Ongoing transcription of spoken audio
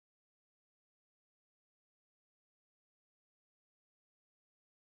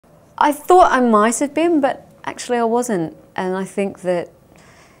I thought I might have been, but actually I wasn't. And I think that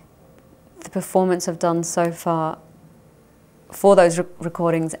the performance I've done so far for those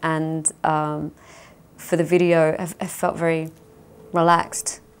recordings and for the video have felt very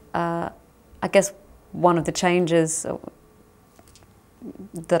relaxed. I guess one of the changes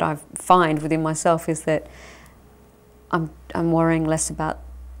that I find within myself is that I'm worrying less about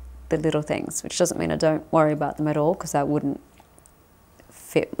the little things, which doesn't mean I don't worry about them at all, because that wouldn't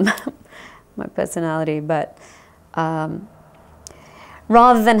fit my personality. But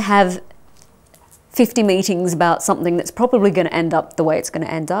rather than have 50 meetings about something that's probably going to end up the way it's going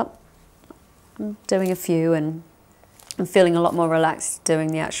to end up, I'm doing a few, and I'm feeling a lot more relaxed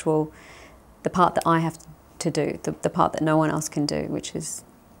doing the part that I have to do, the part that no one else can do, which is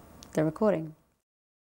the recording.